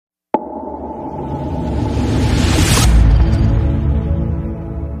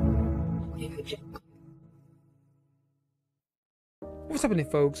What's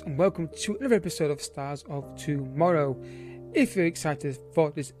happening, folks, and welcome to another episode of Stars of Tomorrow. If you're excited for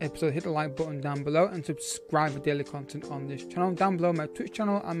this episode, hit the like button down below and subscribe for daily content on this channel. Down below, my Twitch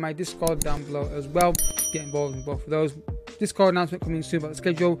channel and my Discord down below as well. Get involved in both of those. Discord announcement coming soon about the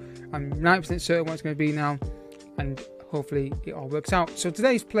schedule. I'm 90% certain what it's going to be now, and hopefully it all works out. So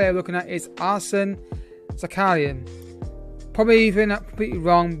today's player looking at is Arsen Zakharyan. Probably even not completely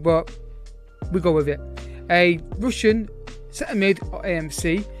wrong, but we go with it. A Russian centre mid or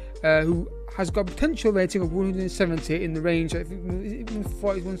AMC who has got a potential rating of 170 in the range. I think 140,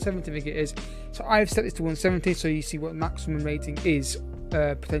 170, I think it is. So I've set this to 170, so you see what maximum rating is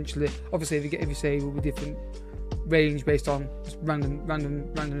potentially. Obviously, if you say it will be different range based on just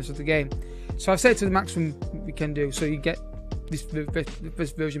randomness of the game. So I've set it to the maximum we can do, so you get the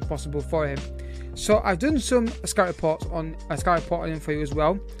best version possible for him. So I've done some scout reports on him for you as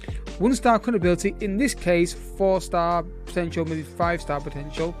well. 1-star current ability, in this case 4-star potential, maybe 5-star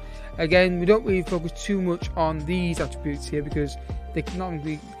potential. Again, we don't really focus too much on these attributes here because they can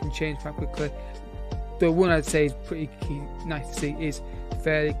change quite quickly. The one I'd say is pretty key, nice to see, is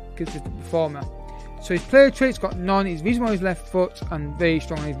fairly consistent performer. So his player traits got none. He's reasonable on his left foot and very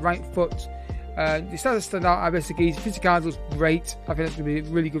strong on his right foot. The stats that stand out are basically his physicality looks great. I think that's going to be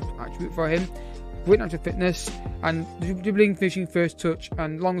a really good attribute for him. Great natural fitness, and dribbling, finishing, first touch,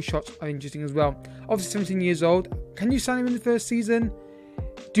 and long shots are interesting as well. Obviously 17 years old. Can you sign him in the first season?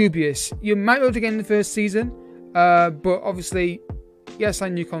 Dubious. You might be able to get in the first season, but obviously you have to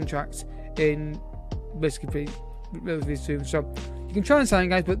sign new contracts in basically relatively soon. So you can try and sign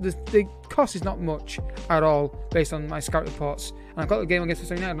guys, but the cost is not much at all based on my scout reports. And I've got the game against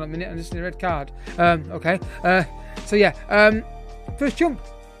United in a minute and just in a red card. Okay. So yeah. First jump.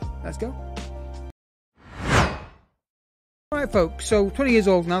 Let's go. Alright folks, so 20 years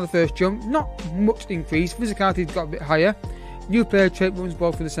old now, the first jump, not much increase, physicality's got a bit higher, new player trait, runs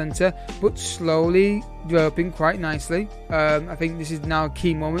ball for the centre, but slowly developing quite nicely. I think this is now a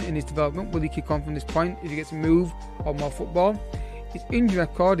key moment in his development. Will he kick on from this point if he gets a move or more football? His injury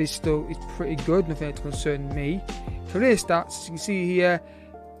record is pretty good, nothing to concern me. Career stats, as you can see here,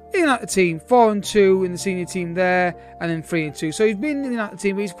 in and out the team, 4-2 in the senior team there, and then 3-2. So he's been in and out the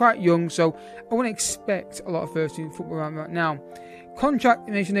team, but he's quite young, so I wouldn't expect a lot of first team football right now. Contract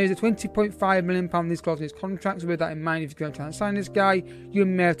mentioned there is a £20.5 million release clause in his contract, so with that in mind, if you're going to try and sign this guy, you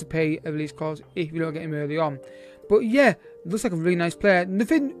may have to pay a release clause if you don't get him early on. But yeah, looks like a really nice player.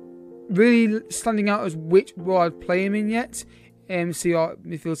 Nothing really standing out as which role I'd play him in yet, MC or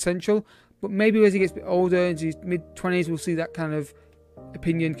midfield central, but maybe as he gets a bit older, into his mid-20s, we'll see that kind of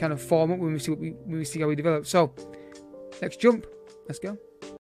opinion kind of form up when we see how we develop. So next jump, let's go.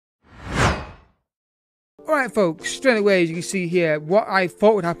 Alright folks, straight away as you can see here, what I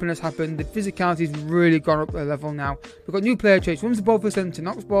thought would happen has happened. The physicality's really gone up a level now. We've got new player traits, runs the ball for the centre,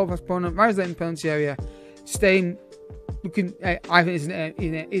 knocks the ball past opponent, rises in the penalty area, staying looking, I think it's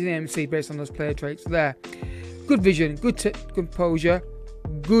an MC based on those player traits there. Good vision, good composure,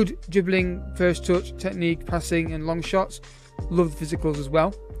 good dribbling, first touch, technique, passing and long shots. Love the physicals as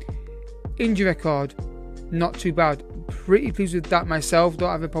well. Injury record, not too bad. Pretty pleased with that myself. Don't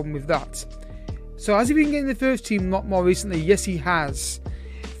have a problem with that. So has he been getting the first team a lot more recently? Yes, he has.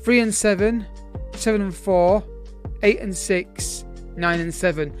 3-7, 7-4, 8-6,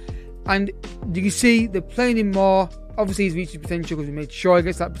 9-7. And you can see they're playing him more. Obviously, he's reached his potential because we made sure he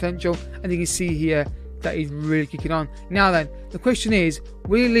gets that potential. And you can see here that he's really kicking on. Now then, the question is,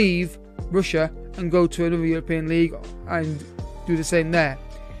 will he leave Russia and go to another European league and do the same there?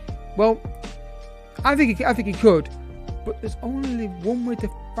 Well, I think he could, but there's only one way to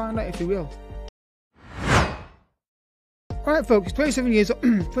find out if he will. Alright folks, he's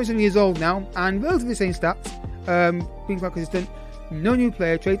 27 years old now, and relatively the same stats, being quite consistent. No new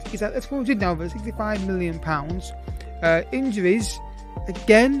player traits. He's at 400 now for £65 million. Injuries,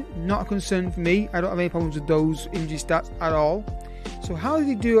 again, not a concern for me. I don't have any problems with those injury stats at all. So how did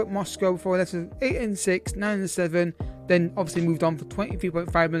he do at Moscow before he left? 8-6, 9-7, then obviously moved on for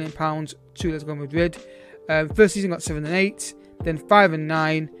 £23.5 million to Atletico Madrid. First season got 7-8, then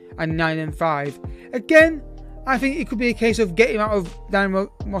 5-9, and 9-5. Again, I think it could be a case of getting him out of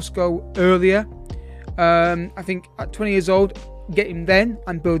Dynamo Moscow earlier. I think at 20 years old, get him then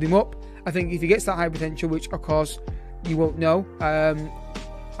and build him up. I think if he gets that high potential, which of course you won't know,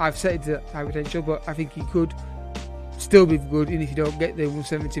 I've set it to high potential, but I think he could still be good, even if you don't get the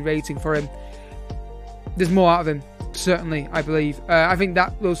 170 rating for him. There's more out of him, certainly, I believe. I think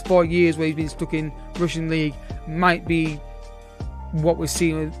that those 4 years where he's been stuck in Russian league might be what we're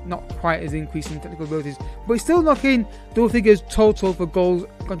seeing, not quite as increasing technical abilities, but he's still knocking double figures total for goals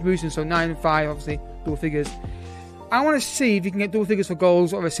contributions, so 9 and 5, obviously double figures. I want to see if he can get double figures for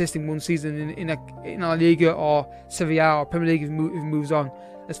goals or assists in one season in La Liga or Serie A or Premier League if he moves on.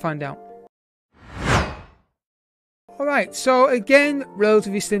 Let's find out. Alright, so again,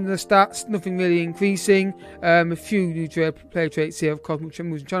 relatively similar stats, nothing really increasing. A few new player traits here, of course,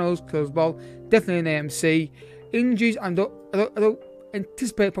 moving channels, close ball, definitely an AMC. Injuries, I don't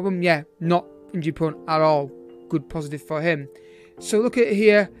anticipate a problem, yeah, not injury prone at all. Good positive for him. So look at it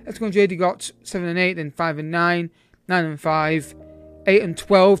here, let's go on JD got 7 and 8, then 5 and 9, 9 and 5, 8 and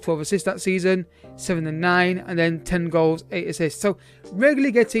 12 assists that season, 7 and 9, and then 10 goals, 8 assists. So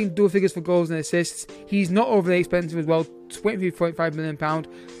regularly getting double figures for goals and assists. He's not overly expensive as well, £23.5 million.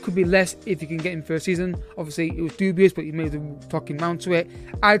 Could be less if you can get him for a season. Obviously it was dubious, but you made the talking amount to it.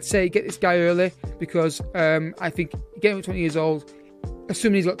 I'd say get this guy early because I think getting him at 20 years old,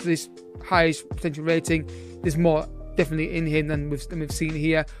 assuming he's got to this highest potential rating, there's more definitely in him than we've seen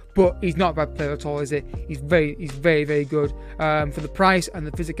here, but he's not a bad player at all, is he? He's very, very good for the price and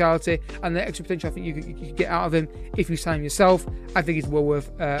the physicality and the extra potential I think you could get out of him if you sign him yourself. I think he's well worth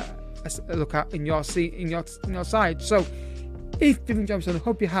a look at in your side. So if you've enjoyed this, I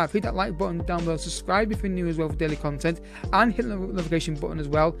hope you have. Hit that like button down below, subscribe if you're new as well for daily content, and hit the notification button as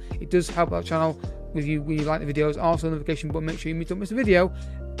well. It does help our channel with you when you like the videos. Also the notification button, make sure you don't miss a video.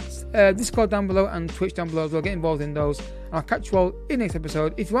 Discord down below and Twitch down below as well. Get involved in those, and I'll catch you all in the next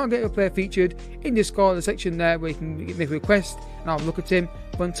episode. If you want to get your player featured in Discord, the section there where you can make a request and I'll look at him.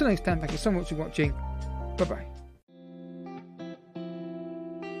 But until next time, thank you so much for watching. Bye bye.